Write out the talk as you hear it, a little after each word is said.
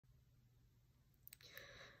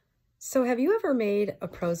So have you ever made a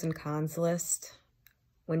pros and cons list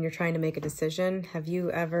when you're trying to make a decision? Have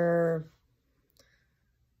you ever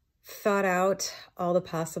thought out all the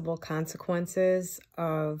possible consequences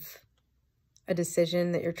of a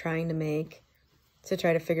decision that you're trying to make to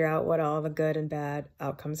try to figure out what all the good and bad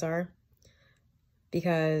outcomes are?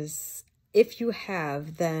 Because if you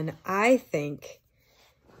have, then I think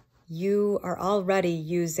you are already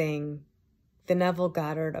using the Neville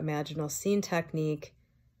Goddard Imaginal Scene technique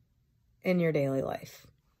in your daily life.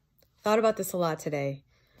 Thought about this a lot today.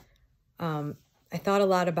 I thought a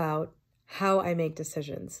lot about how I make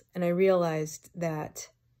decisions, and I realized that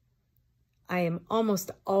I am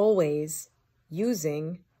almost always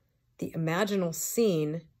using the imaginal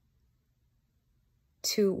scene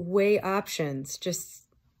to weigh options just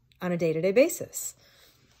on a day-to-day basis.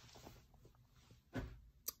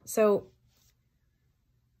 So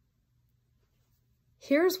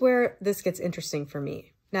here's where this gets interesting for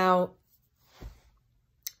me. Now,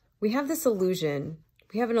 we have this illusion.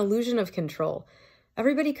 We have an illusion of control.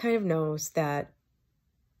 Everybody kind of knows that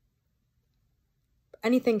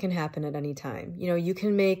anything can happen at any time. You know, you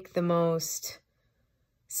can make the most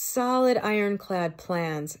solid ironclad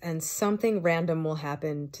plans and something random will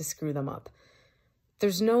happen to screw them up.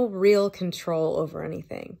 There's no real control over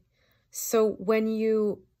anything. So when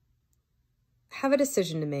you have a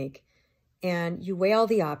decision to make and you weigh all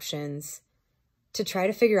the options to try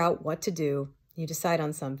to figure out what to do, you decide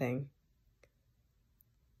on something,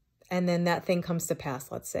 and then that thing comes to pass,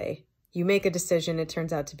 let's say. You make a decision, it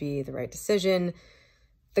turns out to be the right decision.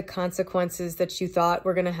 The consequences that you thought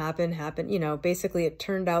were going to happen. You know, basically it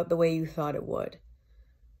turned out the way you thought it would.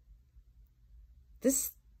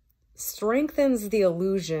 This strengthens the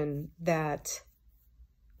illusion that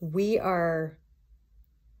we are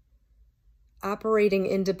operating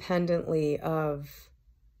independently of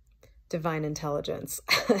divine intelligence.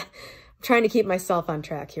 I'm trying to keep myself on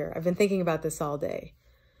track here. I've been thinking about this all day.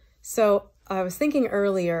 So I was thinking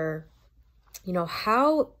earlier, you know,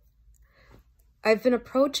 how I've been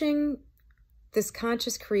approaching this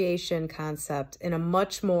conscious creation concept in a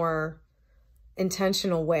much more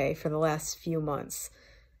intentional way for the last few months.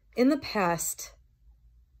 In the past,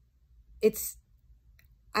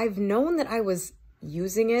 I've known that I was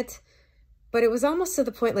using it, but it was almost to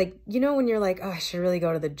the point, like, you know, when you're like, oh, I should really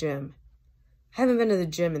go to the gym. I haven't been to the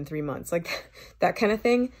gym in 3 months, like that kind of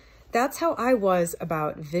thing. That's how I was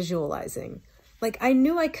about visualizing. Like, I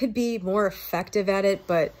knew I could be more effective at it,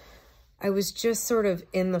 but I was just sort of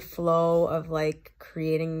in the flow of like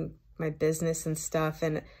creating my business and stuff.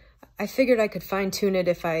 And I figured I could fine tune it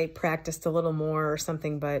if I practiced a little more or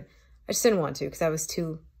something, but I just didn't want to because I was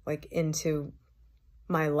too like into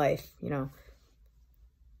my life, you know.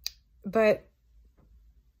 But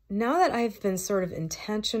now that I've been sort of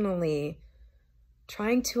intentionally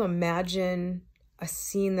trying to imagine a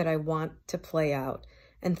scene that I want to play out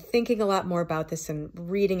and thinking a lot more about this and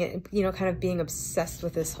reading it, you know, kind of being obsessed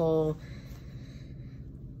with this whole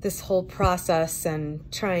process and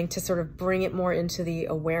trying to sort of bring it more into the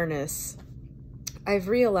awareness, I've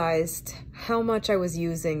realized how much I was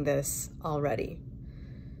using this already.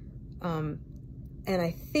 And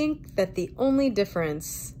I think that the only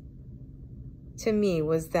difference to me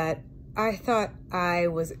was that I thought I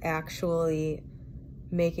was actually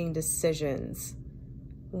making decisions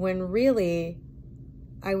when really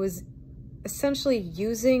I was essentially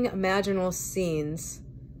using imaginal scenes,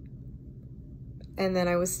 and then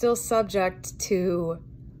I was still subject to,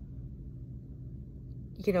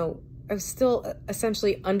 you know, I was still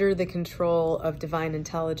essentially under the control of divine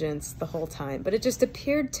intelligence the whole time. But it just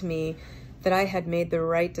appeared to me that I had made the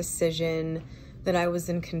right decision, that I was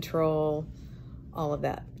in control, all of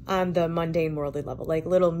that on the mundane worldly level. Like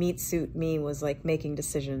little meat suit me was like making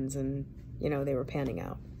decisions and, you know, they were panning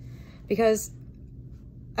out. Because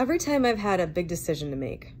every time I've had a big decision to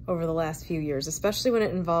make over the last few years, especially when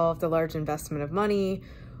it involved a large investment of money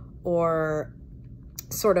or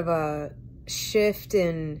sort of a shift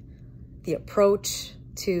in the approach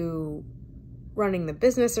to running the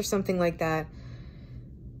business or something like that,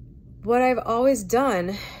 what I've always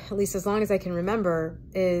done, at least as long as I can remember,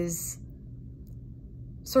 is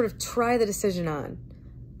sort of try the decision on.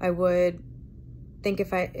 I would think,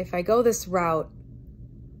 if I go this route,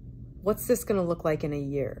 what's this going to look like in a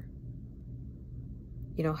year?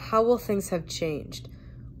 You know, how will things have changed?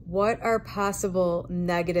 What are possible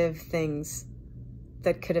negative things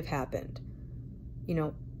that could have happened? You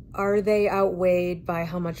know, are they outweighed by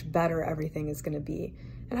how much better everything is going to be?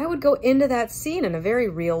 And I would go into that scene in a very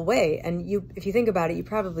real way. And if you think about it, you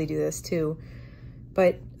probably do this too.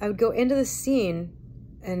 But I would go into the scene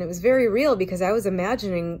and it was very real because I was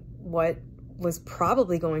imagining what was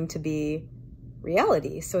probably going to be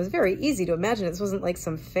reality. So it was very easy to imagine. This wasn't like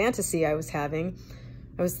some fantasy I was having.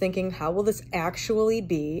 I was thinking, how will this actually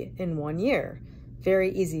be in 1 year?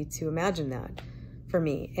 Very easy to imagine that for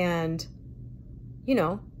me. And, you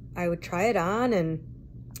know, I would try it on, and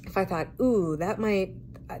if I thought, ooh, that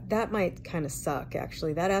might kind of suck,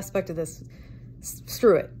 actually, that aspect of this,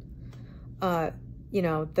 screw it, you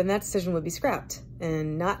know, then that decision would be scrapped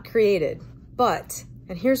and not created. But,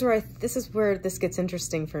 and here's where this is where this gets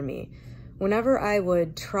interesting for me. Whenever I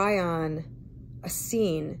would try on a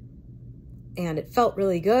scene and it felt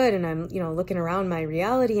really good, and I'm, you know, looking around my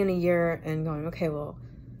reality in a year and going, okay, well,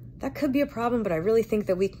 that could be a problem, but I really think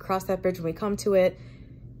that we can cross that bridge when we come to it.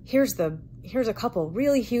 Here's a couple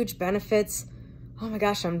really huge benefits. Oh my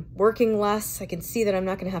gosh, I'm working less. I can see that I'm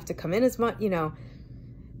not going to have to come in as much, you know.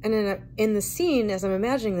 And then in the scene, as I'm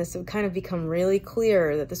imagining this, it would kind of become really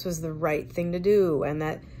clear that this was the right thing to do, and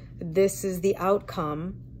that this is the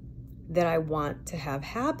outcome that I want to have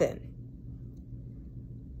happen.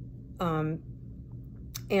 And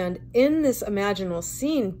in this imaginal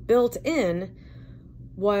scene, built in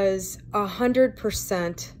was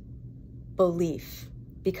 100% belief,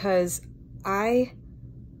 because I,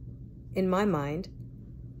 in my mind,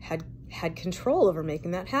 had control over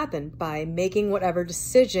making that happen by making whatever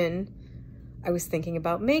decision I was thinking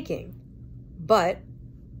about making. But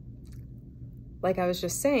like I was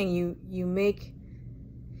just saying, you make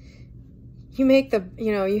the,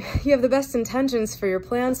 you know, you have the best intentions for your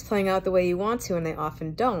plans playing out the way you want to, and they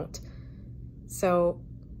often don't. So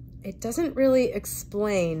it doesn't really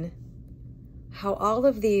explain how all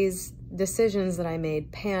of these decisions that I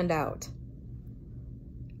made panned out,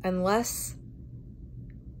 unless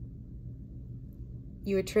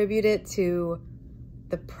you attribute it to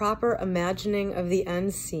the proper imagining of the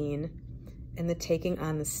end scene and the taking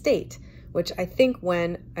on the state, which I think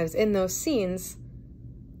when I was in those scenes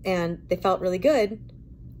and they felt really good,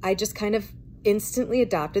 I just kind of instantly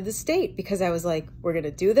adopted the state, because I was like, we're going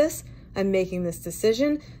to do this. I'm making this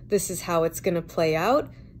decision. This is how it's going to play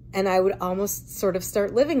out. And I would almost sort of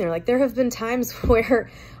start living there. Like, there have been times where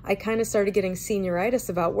I kind of started getting senioritis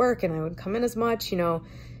about work, and I would come in as much, you know,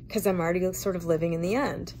 because I'm already sort of living in the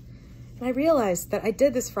end. And I realized that I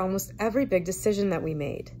did this for almost every big decision that we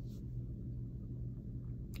made.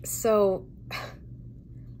 So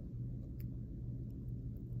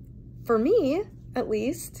for me, at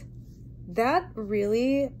least, that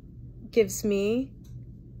really gives me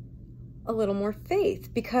a little more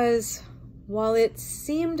faith, because while it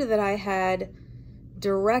seemed that I had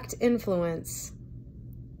direct influence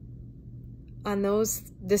on those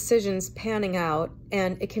decisions panning out,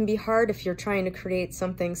 and it can be hard if you're trying to create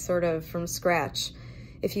something sort of from scratch,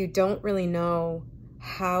 if you don't really know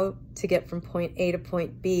how to get from point A to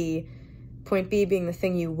point B being the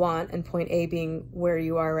thing you want and point A being where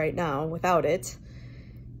you are right now without it.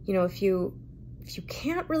 You know, if you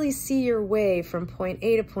can't really see your way from point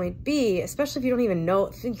A to point B, especially if you don't even know,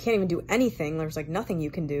 if you can't even do anything, there's like nothing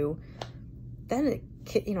you can do, then it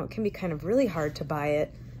can be kind of really hard to buy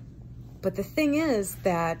it. But the thing is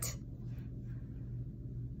that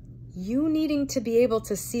you needing to be able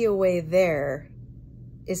to see a way there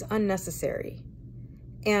is unnecessary.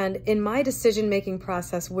 And in my decision-making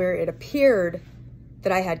process, where it appeared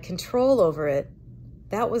that I had control over it,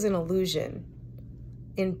 that was an illusion.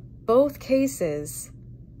 In both cases,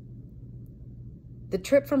 the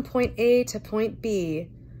trip from point A to point B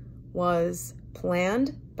was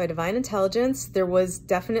planned by divine intelligence. There was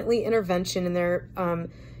definitely intervention in there.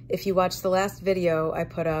 If you watch the last video I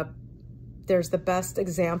put up, there's the best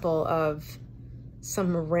example of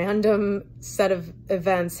some random set of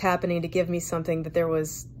events happening to give me something that there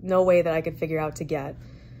was no way that I could figure out to get.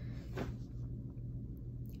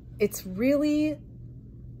 It's really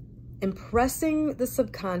impressing the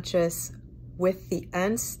subconscious with the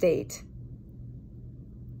end state,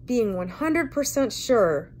 being 100%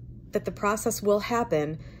 sure that the process will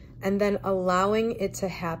happen, and then allowing it to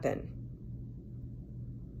happen.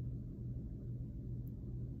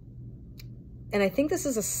 And I think this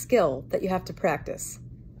is a skill that you have to practice.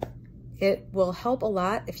 It will help a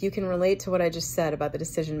lot if you can relate to what I just said about the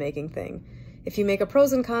decision-making thing. If you make a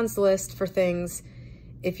pros and cons list for things,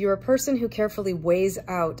 if you're a person who carefully weighs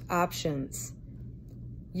out options,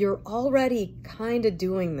 you're already kind of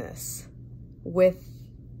doing this with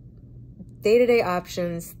day-to-day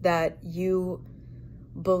options that you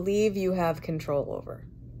believe you have control over.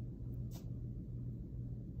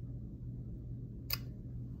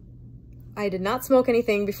 I did not smoke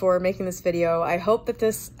anything before making this video. I hope that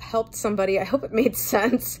this helped somebody. I hope it made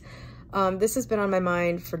sense. This has been on my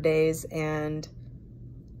mind for days, and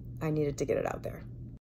I needed to get it out there.